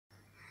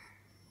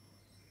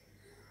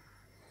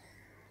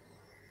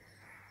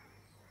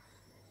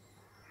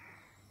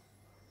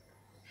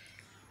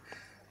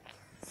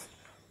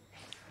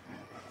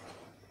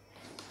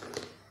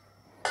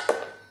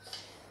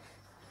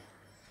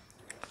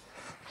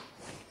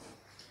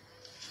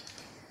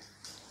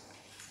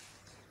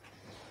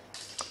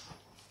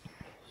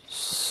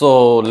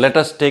So let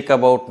us take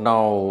about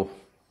now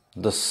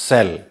the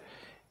cell,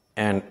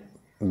 and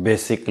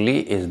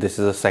basically this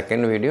is the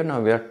second video. Now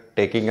we are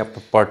taking up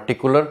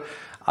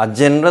a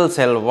general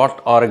cell,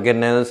 what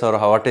organelles or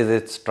what is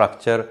its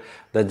structure,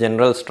 the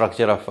general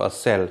structure of a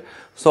cell.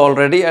 So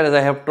already, as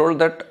I have told,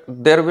 that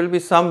there will be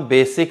some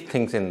basic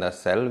things in the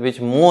cell which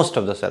most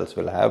of the cells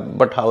will have,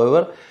 but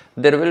however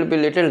there will be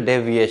little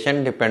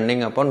deviation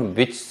depending upon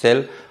which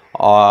cell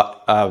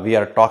we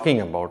are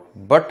talking about.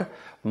 But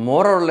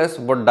more or less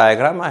what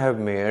diagram I have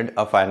made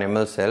of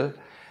animal cell,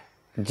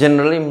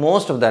 generally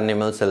most of the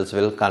animal cells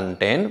will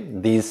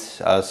contain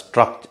these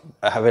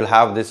will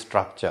have this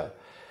structure.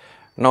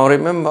 Now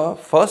remember,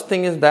 first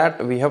thing is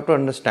that we have to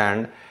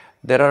understand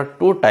there are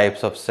two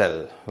types of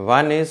cell.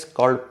 One is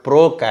called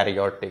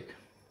prokaryotic.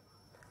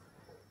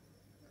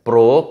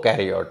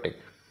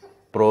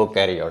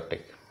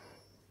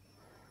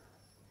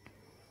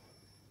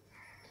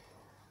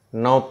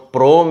 Now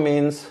pro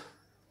means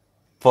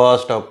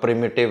first or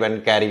primitive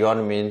and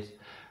karyon means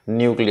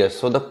nucleus.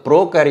 So the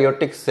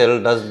prokaryotic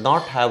cell does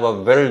not have a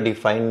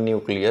well-defined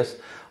nucleus,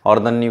 or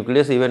the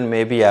nucleus even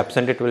may be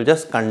absent. It will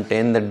just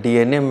contain the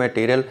DNA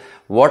material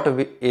what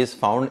is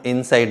found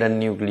inside a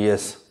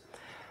nucleus.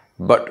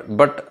 But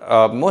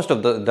most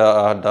of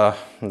the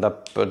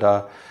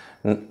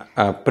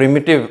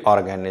primitive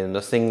organism,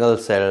 the single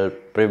cell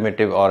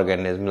primitive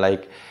organism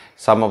like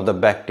some of the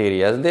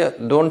bacteria, they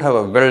don't have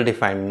a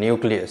well-defined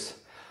nucleus.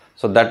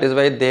 So that is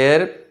why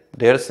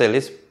their cell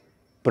is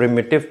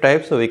primitive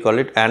type. So we call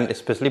it, and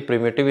especially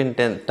primitive in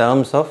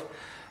terms of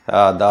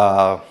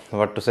the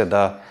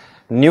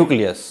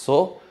nucleus.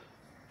 So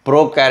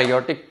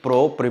prokaryotic,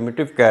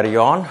 primitive,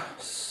 karyon,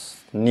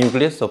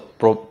 nucleus. So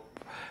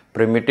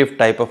primitive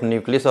type of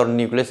nucleus or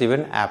nucleus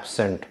even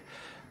absent.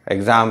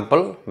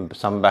 Example,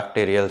 some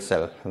bacterial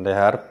cell, they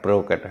are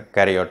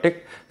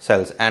prokaryotic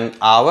cells. And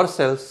our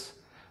cells,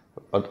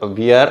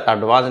 we are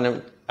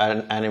advanced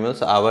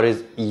animals, our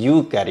is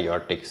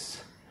eukaryotic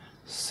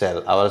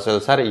cell. Our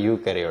cells are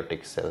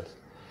eukaryotic cells.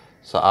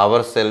 So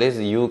our cell is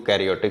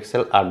eukaryotic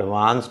cell,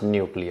 advanced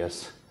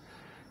nucleus.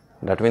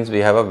 That means we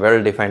have a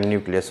well-defined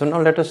nucleus. So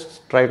now let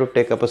us try to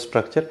take up a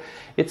structure.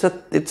 It's a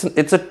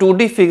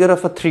 2D figure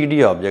of a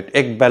 3D object.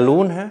 एक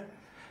balloon है,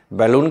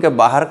 balloon के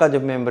बाहर का जो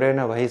membrane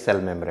है वही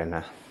cell membrane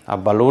है. A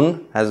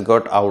balloon has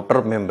got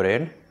outer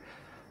membrane,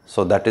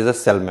 so that is a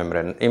cell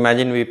membrane.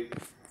 Imagine we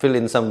fill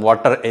in some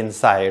water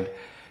inside,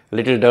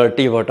 little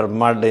dirty water,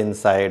 mud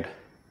inside.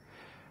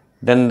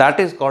 Then that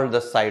is called the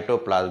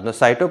cytoplasm. The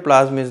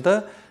cytoplasm is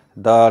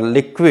the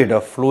liquid or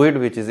fluid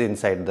which is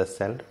inside the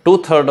cell.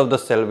 2/3 of the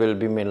cell will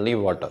be mainly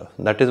water.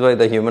 That is why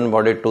the human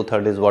body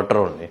 2/3 is water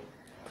only.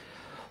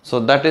 So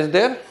that is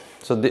there.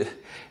 So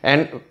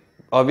and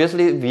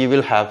obviously we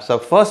will have. So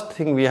first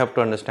thing we have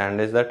to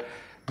understand is that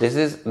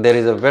there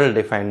is a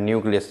well-defined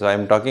nucleus. So I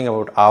am talking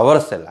about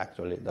our cell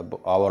actually,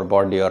 our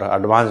body or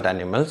advanced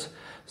animals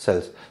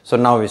cells. So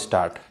now we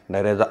start.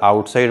 There is the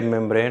outside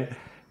membrane.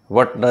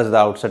 What does the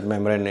outside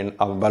membrane in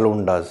a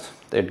balloon does?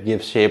 It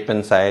gives shape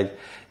and size.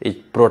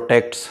 It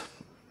protects.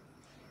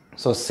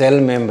 So cell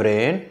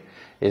membrane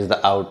is the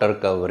outer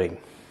covering.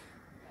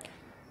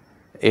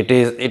 It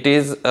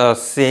is a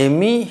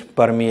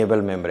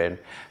semi-permeable membrane.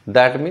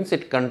 That means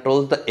it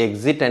controls the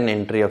exit and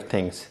entry of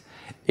things.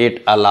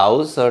 It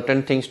allows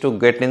certain things to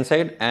get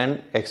inside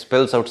and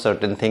expels out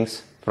certain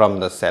things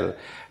from the cell.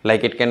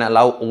 Like it can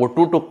allow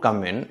O2 to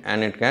come in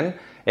and it can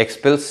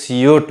expel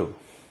CO2.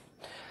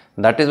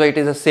 That is why it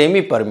is a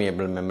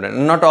semi-permeable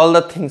membrane. Not all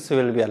the things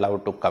will be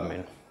allowed to come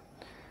in.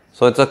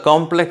 So it's a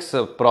complex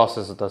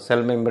process. The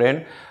cell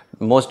membrane,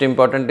 most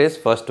important is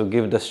first to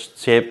give the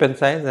shape and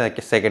size,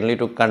 secondly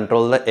to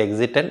control the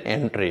exit and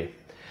entry.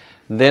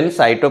 Then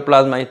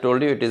cytoplasm, I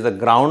told you, it is the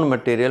ground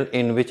material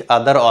in which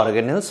other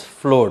organelles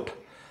float.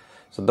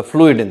 So the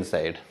fluid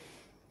inside.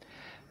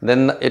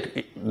 Then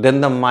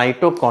the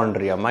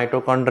mitochondria.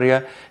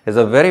 Mitochondria is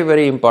a very,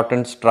 very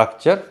important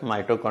structure.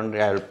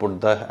 Mitochondria, I will put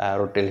the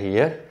arrow till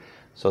here.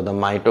 So the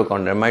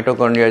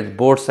mitochondria is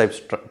both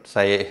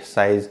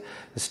size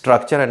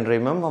structure, and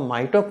remember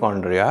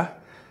mitochondria,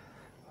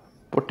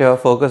 put your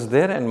focus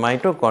there, and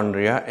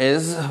mitochondria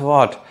is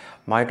what?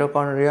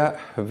 Mitochondria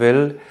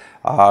will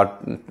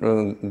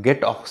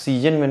get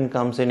oxygen when it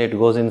comes in, it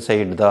goes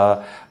inside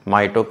the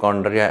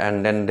mitochondria,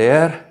 and then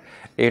there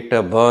it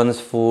burns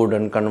food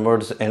and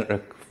converts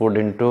food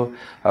into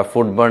a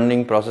food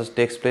burning process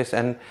takes place,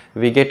 and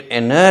we get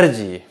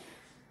energy,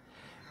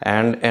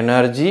 and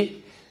energy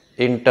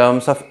in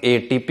terms of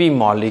ATP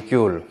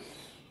molecule.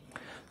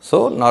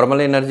 So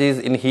normal energy is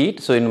in heat,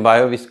 so in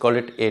bio we call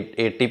it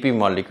ATP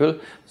molecule.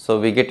 So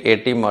we get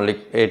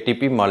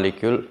ATP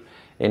molecule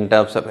in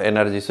terms of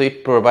energy. So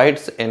it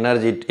provides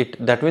energy.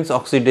 That means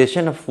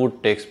oxidation of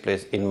food takes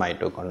place in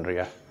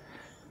mitochondria.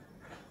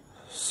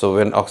 So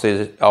when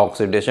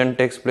oxidation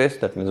takes place,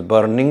 that means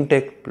burning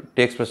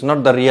takes place,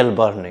 not the real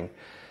burning,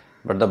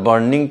 but the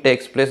burning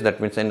takes place. That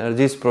means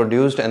energy is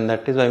produced, and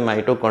that is why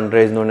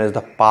mitochondria is known as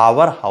the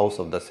powerhouse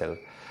of the cell.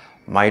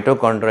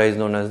 Mitochondria is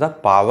known as the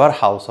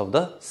powerhouse of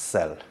the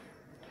cell.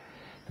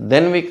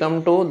 Then we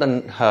come to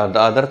the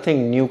other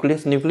thing,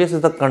 nucleus. Nucleus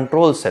is the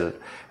control cell.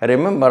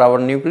 Remember, our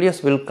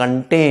nucleus will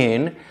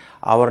contain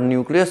all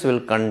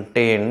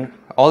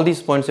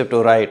these points you have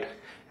to write,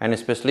 and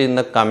especially in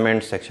the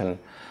comment section.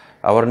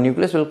 Our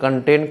nucleus will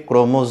contain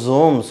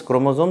chromosomes.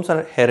 Chromosomes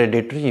are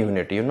hereditary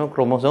unit. You know,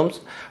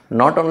 chromosomes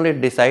not only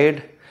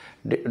decide,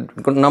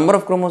 number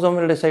of chromosomes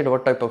will decide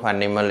what type of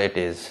animal it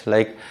is.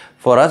 Like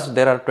for us,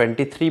 there are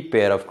 23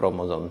 pair of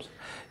chromosomes.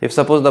 If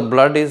suppose the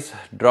blood is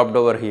dropped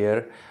over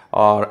here,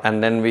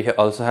 and then we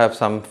also have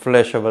some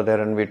flesh over there,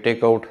 and we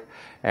take out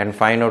and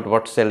find out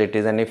what cell it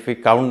is, and if we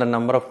count the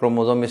number of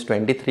chromosomes is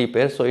 23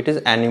 pairs, so it is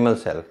animal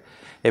cell.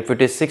 If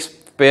it is 6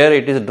 pair,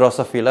 it is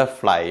Drosophila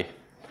fly.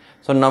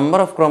 So number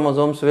of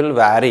chromosomes will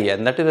vary,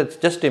 and that is,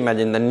 just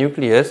imagine the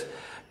nucleus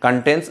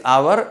contains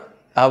our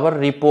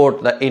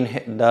report,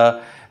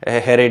 the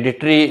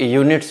hereditary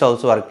units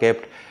also are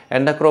kept,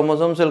 and the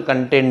chromosomes will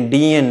contain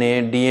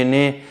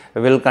DNA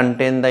will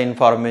contain the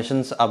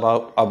informations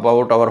about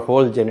our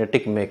whole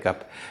genetic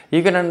makeup.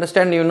 You can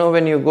understand, you know,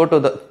 when you go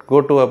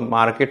to a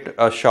market,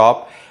 a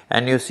shop,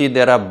 and you see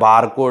there are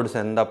barcodes,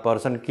 and the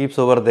person keeps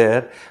over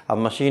there a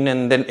machine,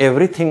 and then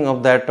everything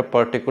of that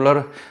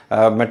particular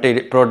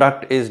material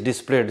product is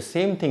displayed.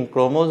 Same thing,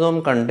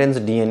 chromosome contains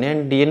DNA,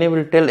 and DNA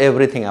will tell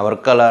everything, our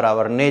color,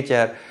 our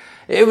nature,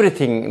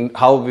 everything,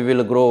 how we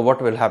will grow,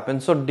 what will happen.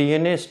 So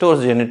DNA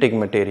stores genetic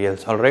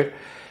materials, all right.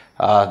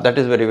 That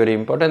is very, very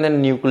important.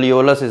 Then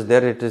nucleolus is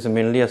there. It is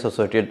mainly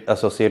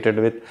associated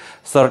with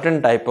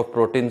certain type of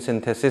protein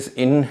synthesis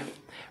in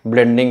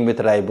blending with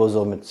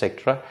ribosome,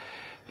 etc.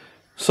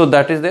 So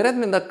that is there,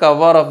 and then the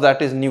cover of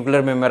that is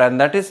nuclear membrane.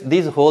 That is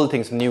these whole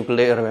things: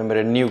 nuclear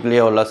membrane,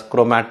 nucleolus,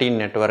 chromatin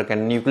network,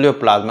 and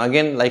nucleoplasm.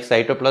 Again, like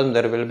cytoplasm,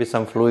 there will be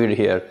some fluid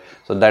here.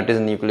 So that is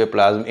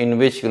nucleoplasm, in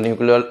which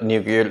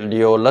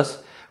nucleolus,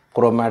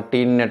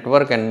 chromatin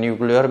network, and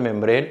nuclear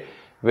membrane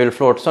will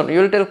float. So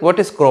you will tell what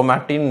is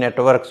chromatin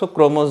network. So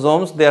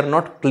chromosomes, they are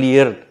not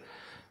cleared.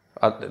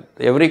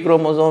 Every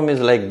chromosome is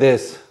like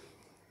this.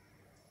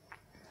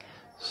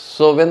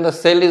 So when the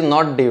cell is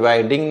not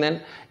dividing,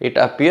 then it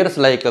appears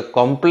like a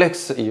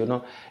complex, you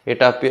know,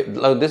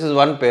 like this is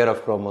one pair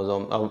of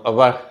chromosome.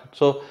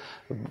 So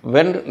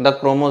when the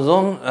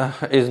chromosome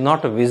is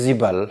not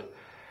visible,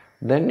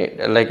 then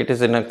it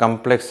is in a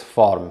complex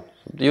form.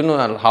 You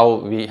know how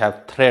we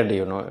have thread,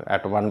 you know,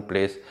 at one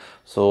place.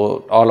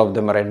 So all of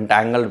them are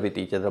entangled with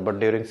each other, but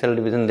during cell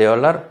division, they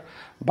all are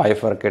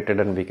bifurcated,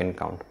 and we can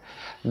count.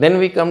 Then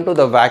we come to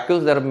the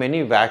vacuoles. There are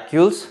many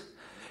vacuoles.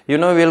 You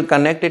know, we will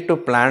connect it to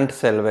plant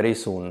cell very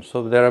soon.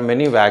 So there are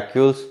many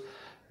vacuoles.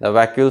 The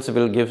vacuoles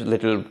will give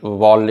little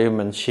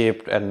volume and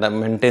shape, and that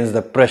maintains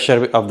the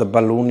pressure of the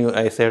balloon,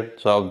 I said.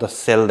 So of the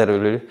cell, there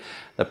will be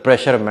the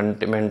pressure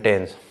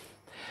maintains.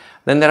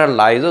 Then there are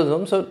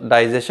lysosomes. So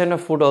digestion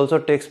of food also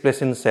takes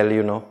place in cell,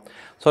 you know.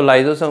 So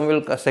lysosome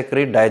will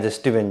secrete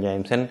digestive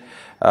enzymes, and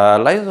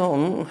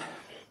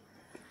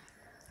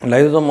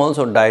lysosome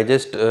also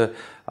digest.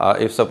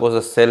 If suppose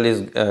a cell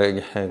is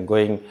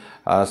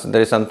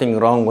there is something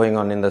wrong going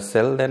on in the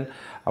cell, then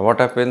what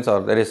happens,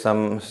 or there is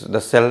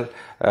the cell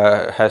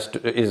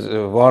is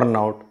worn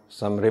out,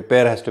 some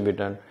repair has to be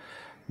done,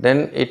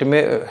 then it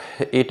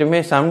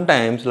may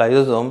sometimes,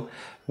 lysosome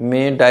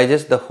may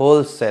digest the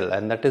whole cell,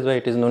 and that is why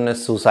it is known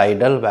as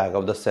suicidal bag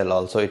of the cell.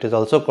 Also, it is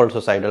also called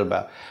suicidal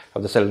bag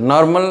of the cell.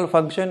 Normal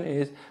function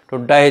is to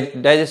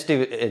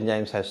digestive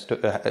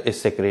enzymes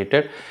is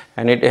secreted,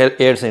 and it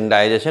aids in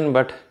digestion,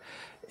 but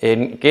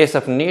in case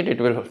of need,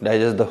 it will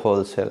digest the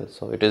whole cell.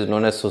 So it is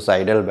known as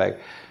suicidal bag.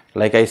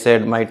 Like I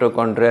said,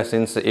 mitochondria,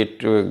 since it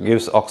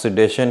gives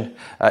oxidation,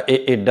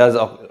 it does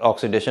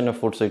oxidation of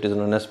food, so it is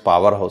known as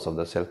powerhouse of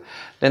the cell.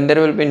 Then there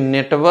will be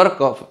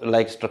network of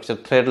like structure,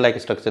 thread-like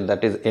structure,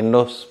 that is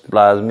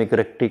endoplasmic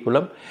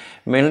reticulum.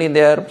 Mainly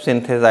they are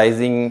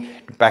synthesizing,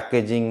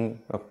 packaging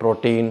of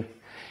protein,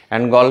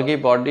 and Golgi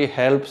body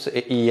helps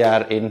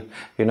ER in,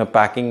 you know,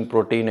 packing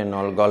protein and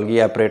all. Golgi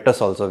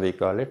apparatus also we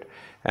call it.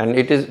 And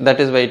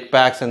that is why it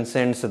packs and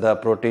sends the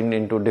protein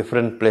into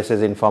different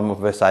places in form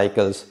of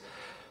vesicles.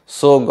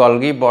 So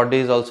Golgi body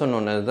is also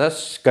known as the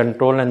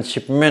control and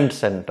shipment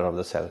center of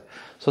the cell.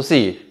 So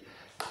see,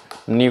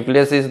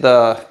 nucleus is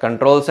the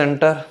control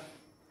center,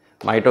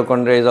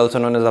 mitochondria is also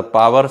known as the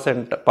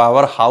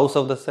powerhouse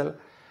of the cell,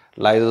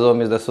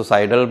 lysosome is the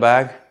suicidal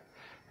bag,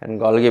 and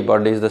Golgi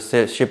body is the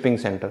shipping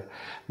center.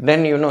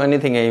 Then, you know,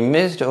 anything I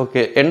missed?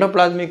 Okay,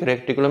 endoplasmic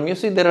reticulum, you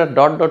see there are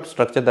dot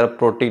structure, there are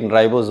protein,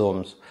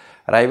 ribosomes.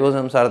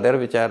 Ribosomes are there,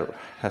 which are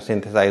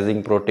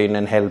synthesizing protein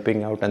and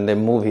helping out, and they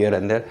move here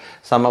and there.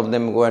 Some of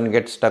them go and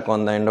get stuck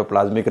on the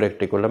endoplasmic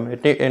reticulum.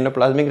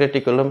 Endoplasmic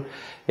reticulum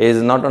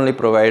is not only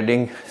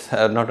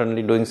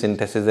doing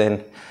synthesis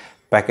and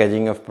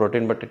packaging of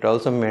protein, but it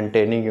also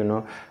maintaining, you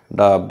know,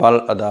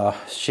 the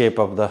shape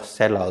of the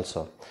cell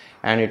also.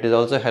 And it is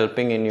also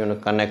helping in, you know,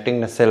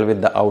 connecting the cell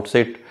with the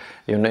outside,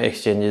 you know,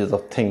 exchanges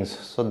of things.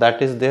 So that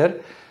is there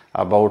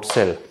about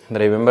cell.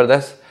 Remember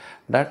this,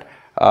 that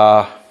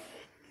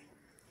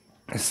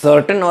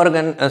certain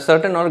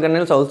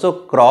organelles also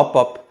crop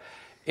up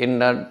in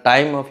the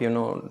time of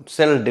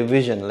cell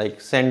division, like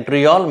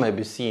centriole may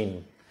be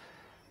seen.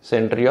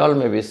 Centriole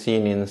may be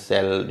seen in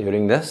cell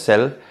during the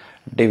cell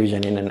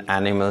division in an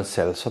animal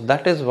cell. So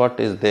that is what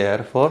is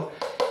there for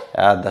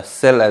the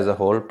cell as a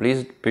whole.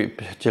 Please,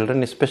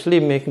 children, especially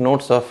make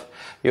notes of,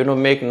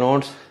 make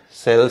notes,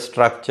 cell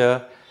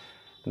structure,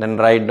 then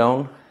write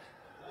down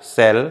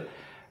cell,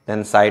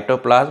 then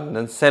cytoplasm,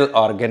 then cell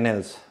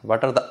organelles.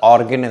 What are the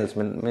organelles?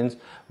 Means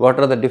what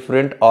are the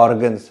different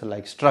organs,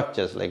 like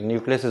structures, like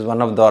nucleus is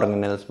one of the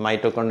organelles,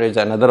 mitochondria is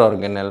another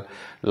organelle,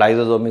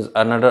 lysosome is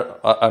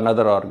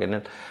another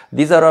organelle.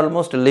 These are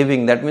almost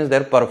living, that means they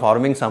are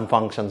performing some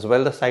functions,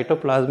 while the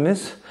cytoplasm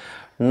is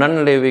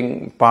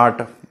non-living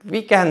part,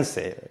 we can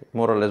say,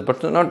 more or less,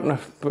 but not,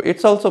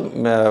 it's also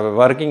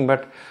working,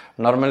 but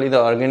normally the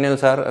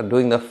organelles are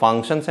doing the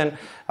functions, and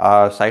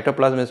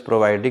cytoplasm is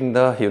providing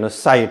the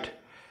site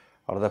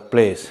or the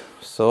place.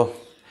 So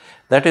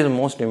that is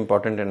most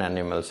important in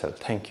animal cell.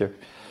 Thank you.